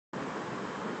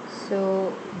So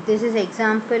this is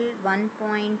example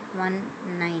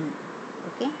 1.19,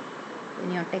 okay, in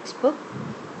your textbook.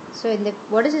 So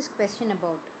what is this question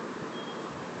about?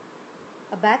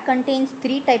 A bag contains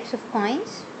 3 types of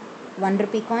coins: 1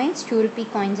 rupee coins, 2 rupee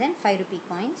coins and 5 rupee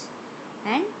coins,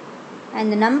 and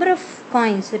the number of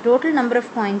coins, the total number of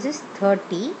coins is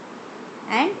 30,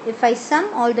 and if I sum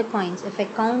all the coins, if I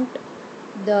count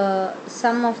the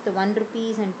sum of the 1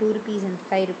 rupees and 2 rupees and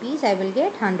 5 rupees, I will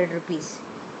get 100 rupees.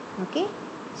 Okay,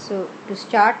 so to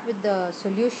start with the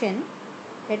solution,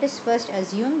 let us first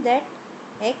assume that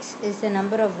x is the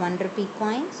number of 1 rupee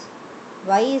coins,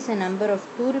 y is the number of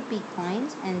 2 rupee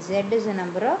coins, and z is the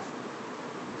number of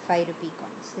 5 rupee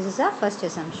coins. This is our first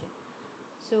assumption.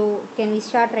 So can we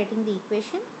start writing the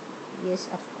equation? Yes,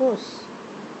 of course,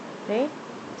 right?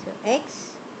 So x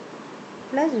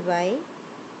plus y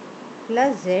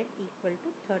plus z equal to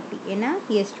 30. And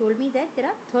he has told me that there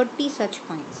are 30 such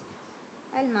coins.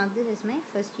 I'll mark this as my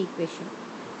first equation.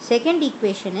 Second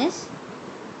equation is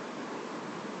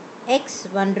x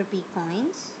 1 rupee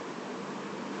coins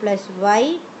plus y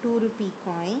 2 rupee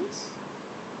coins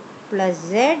plus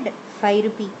z 5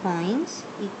 rupee coins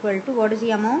equal to, what is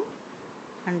the amount?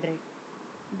 100.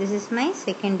 This is my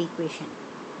second equation.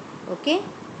 Okay.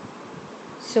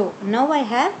 So now I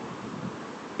have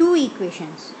 2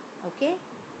 equations. Okay.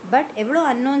 But evlo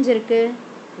unknowns irukku?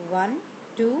 1,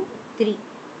 2, 3.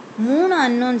 3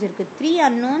 unknowns irukku. 3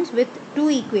 unknowns with 2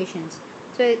 equations.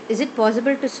 So is it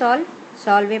possible to solve?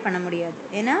 Solve பண்ண முடியாது.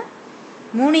 ஏனா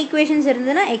 3 equations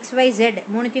இருந்ததுனா x y z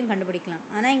மூணுத்தையும் கண்டுபிடிக்கலாம்.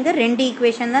 ஆனா இங்க 2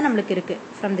 equation தான் நமக்கு இருக்கு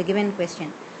from the given question.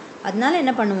 அதனால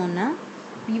என்ன பண்ணுவோம்னா,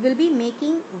 we will be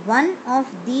making one of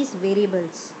these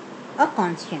variables a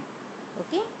constant.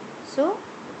 Okay, so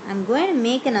I'm going to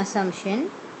make an assumption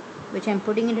which I'm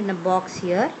putting it in a box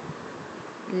here.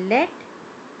 Let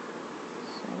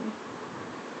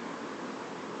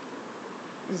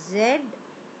z,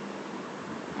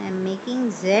 I'm making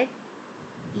z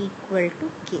equal to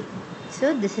k. So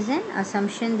this is an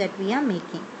assumption that we are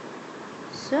making.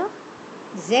 So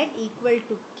z equal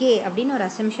to k அப்படினு ஒரு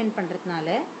assumption பண்றதுனால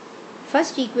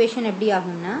first equation எப்படி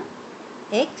ஆகும்னா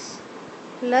x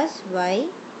plus y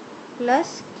plus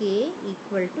k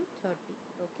equal to 30.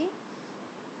 Okay,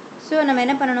 so நம்ம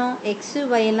என்ன பண்ணணும், x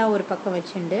y எல்லாம் ஒரு பக்கம்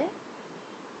வச்சுண்டு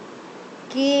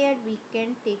k we can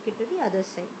take it to the other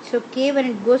side. So k, when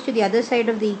it goes to the other side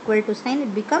of the equal to sign,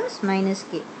 it becomes minus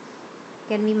k.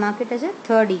 Can we mark it as a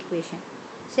third equation?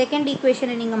 Second equation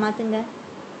நீங்க மாத்துங்க,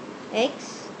 x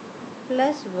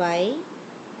plus y,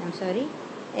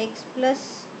 x plus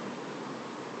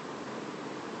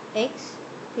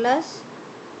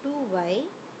 2y,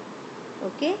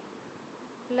 okay,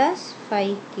 plus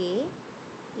 5k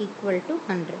equal to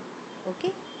 100.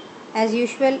 Okay, as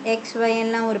usual x y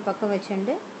எல்லாம் ஒரு பக்கம்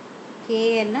வச்சுண்டு k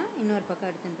எல்லாம் இன்னொரு பக்கம்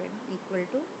எடுத்துட்டு போய்டும், equal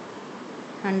to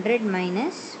 100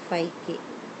 minus 5k.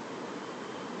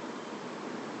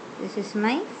 This is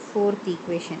my fourth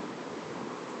equation.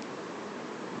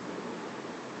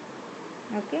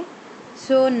 Okay,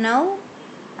 so now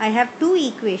I have 2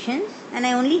 equations and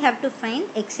I only have to find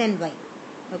x and y.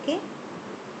 Okay,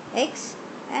 x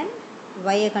and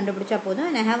y கண்டுபிடிச்சா போதும்,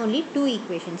 and I have only 2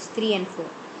 equations, 3 and 4.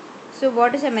 So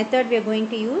what is the method we are going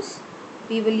to use?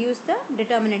 We will use the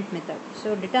determinant method. So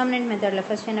determinant method la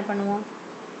first என்ன பண்ணுவோம்,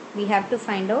 we have to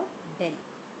find out del.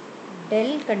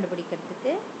 Del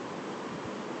கண்டுபிடிக்கிறதுக்கு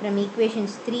from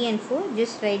equations 3 and 4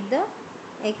 just write the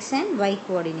x and y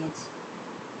coordinates.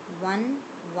 1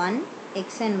 1, x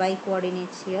and y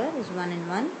coordinates here is 1 and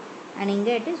 1, and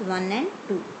inga it is 1 and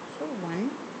 2. So 1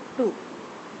 2.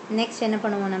 Next என்ன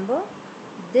பண்ணுவோம் நம்ம,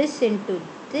 this into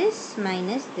this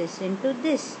minus this into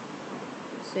this.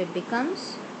 So it becomes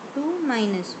 2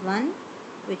 minus 1,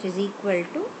 which is equal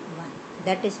to 1.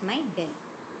 That is my del.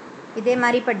 இதே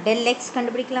மாதிரி இப்ப del x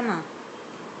கண்டுபிடிக்கலாமா?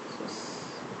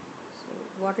 So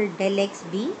what will del x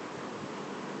be?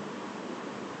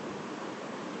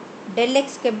 del x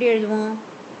க்கு எப்படி எழுதுவோம்?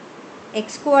 x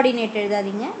coordinate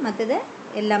எழுதாதீங்க, மத்தத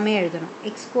எல்லாமே எழுதணும்.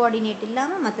 x coordinate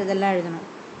இல்லாம மத்ததெல்லாம் எழுதணும்.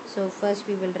 So first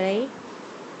we will write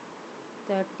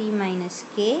 30 minus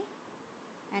k,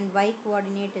 and y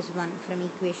coordinate is 1 from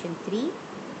equation 3,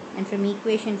 and from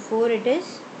equation 4 it is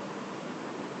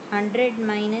 100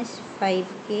 minus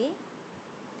 5k,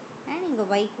 and inga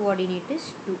y coordinate is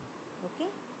 2. Okay,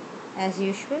 as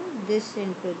usual this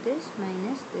into this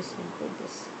minus this into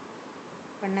this.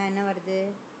 பண்ணா என்ன வருது,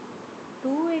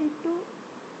 2 into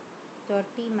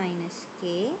 30 minus k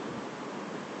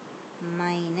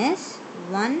minus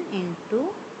 1 into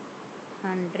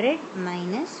 100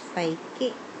 minus 5k.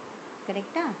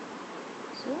 Correct?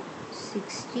 So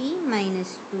 60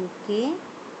 minus 2k,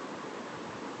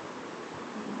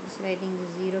 this writing the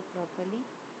 0 properly,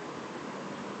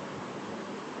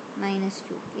 minus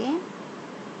 2k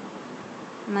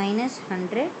minus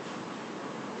 100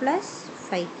 plus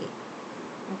 5k.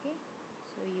 Okay,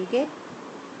 so you get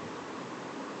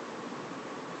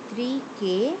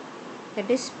 3k, that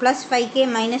is plus 5k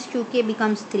minus 2k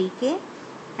becomes 3k,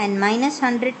 and minus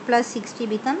 100 plus 60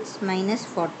 becomes minus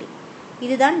 40.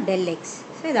 This is del x.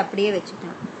 So this is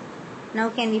now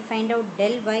can we find out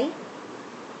del y?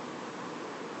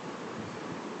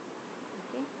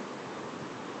 Okay,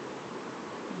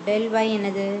 del y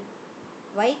enadhu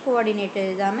y coordinate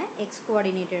எழுதாம x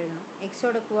coordinate எழுதணும். x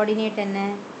ஓட coordinate என்ன?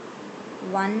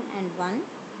 1 and 1,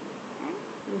 and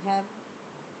you have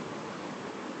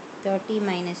 30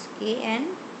 minus k and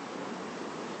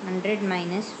 100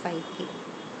 minus 5k.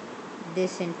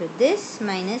 This into this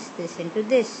minus this into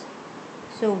this.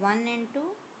 So 1 into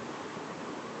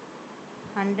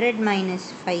 100 minus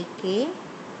 5k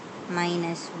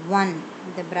minus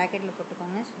 1. The bracket lo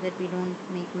pottukonga so that we don't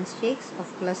make mistakes of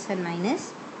plus and minus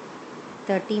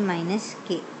 30 minus k.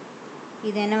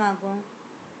 Idu enna agum?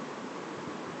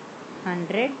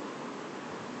 100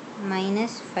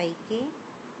 minus 5k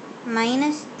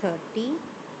minus 30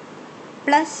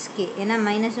 plus k. Enna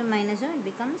minus it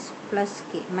becomes plus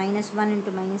k. Minus 1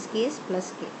 into minus k is plus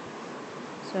k.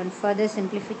 So on further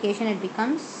simplification it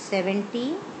becomes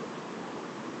 70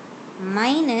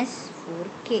 minus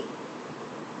 4k.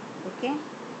 Okay,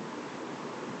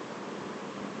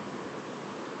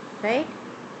 right?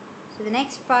 So the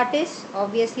next part is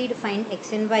obviously to find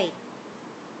x and y.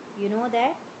 You know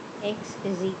that x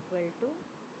is equal to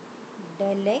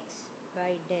del x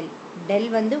by del. Del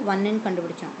வந்து 1 ன்னு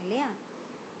கண்டுபிடிச்சோம் இல்லையா?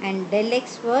 And del x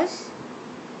was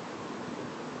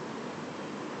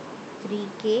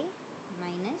 3k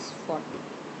minus 40.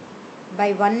 By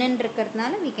 1 ன்னு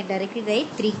இருக்கிறதுனால we can directly write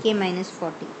 3k minus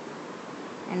 40.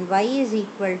 And y is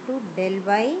equal to del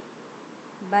y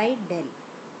by del.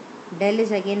 Del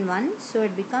is again 1, so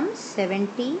it becomes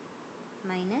 70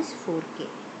 minus 4k.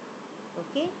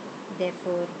 Okay,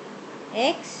 therefore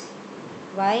x,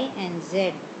 y and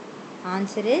z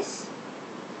answer is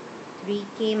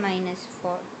 3k minus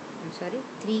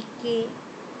 3k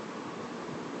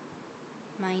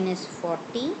minus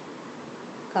 40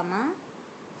 comma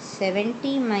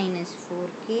 70 minus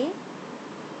 4k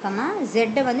comma z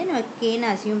வந்து நம்ம k ன்னு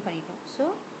assume பண்ணிட்டோம். So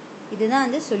இதுதான்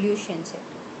அந்த solution set.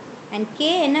 And k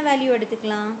என்ன value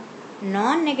எடுத்துக்கலாம்?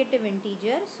 Non-negative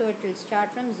integer, so it will start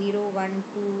from 0, 1,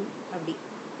 2 அப்படி.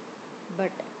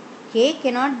 But k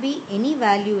cannot be any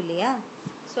value இல்லையா?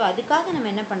 So அதுக்காக நம்ம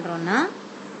என்ன பண்றோம்னா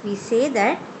we say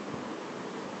that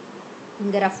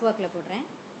இந்த rough workல போடுறேன்.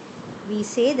 We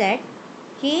say that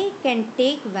k can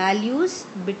take values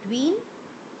between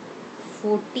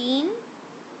 14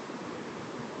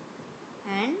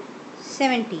 and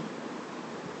 17.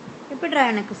 எப்படிடா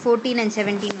எனக்கு 14 and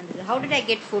 17 வந்தது? How did I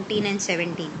get 14 and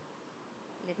 17?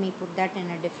 Let me put that in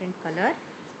a different color.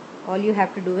 All you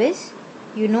have to do is,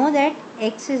 you know that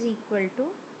x is equal to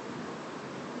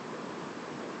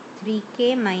 3k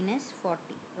minus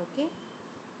 40. Okay,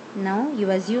 now you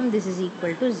assume this is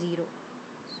equal to 0.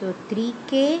 So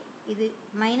 3k இது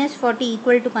minus 40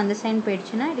 equal to அந்த sign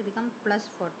போயிடுச்சுன்னா it become plus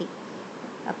 40.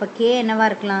 அப்போ k என்னவா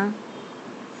இருக்கலாம்?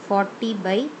 40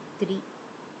 by 3,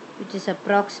 which is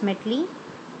approximately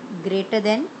greater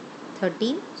than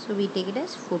 13, so we take it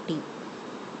as 14.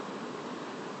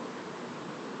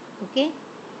 Okay,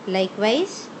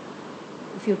 likewise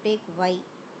if you take y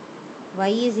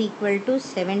is equal to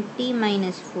 70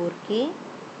 minus 4k.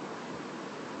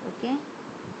 Okay,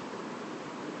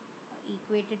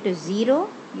 equated to 0,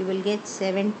 you will get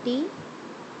 70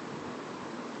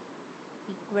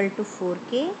 equal to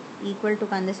 4k, equal to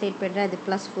on the side pedra the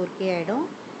plus 4k aidum.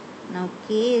 Now k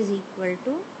is equal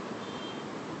to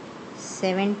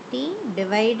 70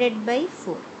 divided by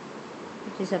 4,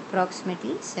 which is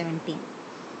approximately 17.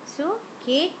 So k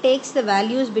takes the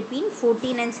values between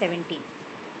 14 and 17.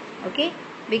 Okay,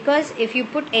 because if you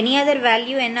put any other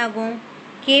value enagum,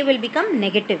 k will become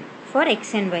negative for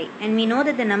x and y, and we know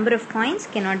that the number of coins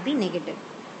cannot be negative.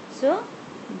 So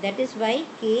that is why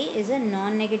k is a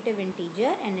non-negative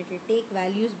integer and it will take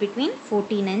values between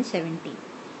 14 and 17.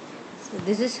 So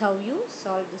this is how you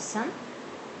solve this sum.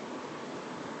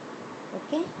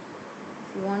 Okay, if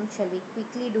you want, shall we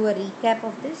quickly do a recap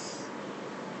of this?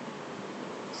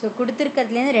 So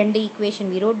kuduthirukadhula rendu equation,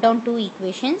 we wrote down two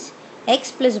equations, x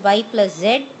plus y plus z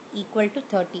equal to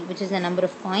 30, which is the number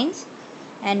of coins,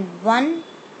 and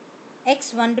x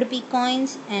 1 rupee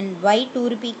coins and y 2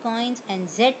 rupee coins and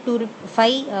z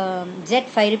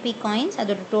 5 rupee coins,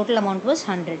 the total amount was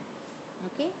 100.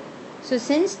 Okay, so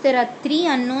since there are three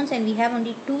unknowns and we have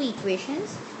only two equations,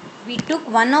 we took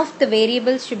one of the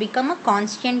variables to become a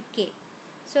constant k.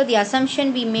 So the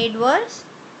assumption we made was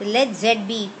let z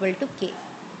be equal to k.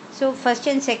 So first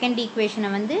and second equation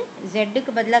வந்து z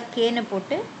க்கு பதிலா k னு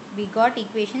போட்டு we got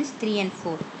equations 3 and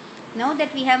 4. Now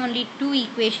that we have only two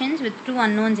equations with two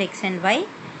unknowns x and y,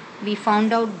 we found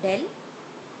out del,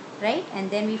 right? And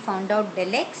then we found out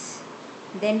del x,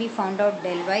 then we found out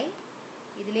del y.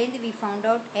 இதிலேந்து we found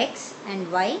out x and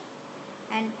y,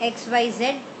 and x, y, z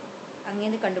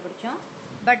அங்கேந்து கண்டுபிடிச்சோம்.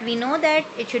 But we know that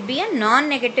it should be a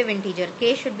non-negative integer.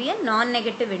 K should be a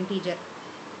non-negative integer.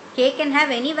 K can have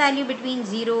any value between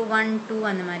 0, 1, 2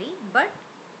 அந்த மாதிரி. But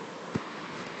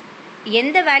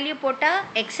எந்த value போட்டால்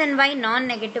x and y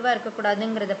non-negative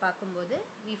இருக்கக்கூடாதுங்கிறத பார்க்கும்போது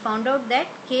we found out that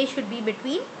k should be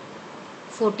between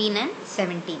 14 and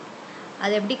 17.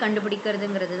 அது எப்படி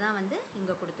கண்டுபிடிக்கிறதுங்கிறது தான் வந்து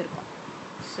இங்கே கொடுத்துருக்கோம்.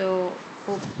 So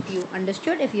hope you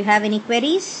understood. If you have any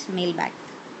queries, mail back.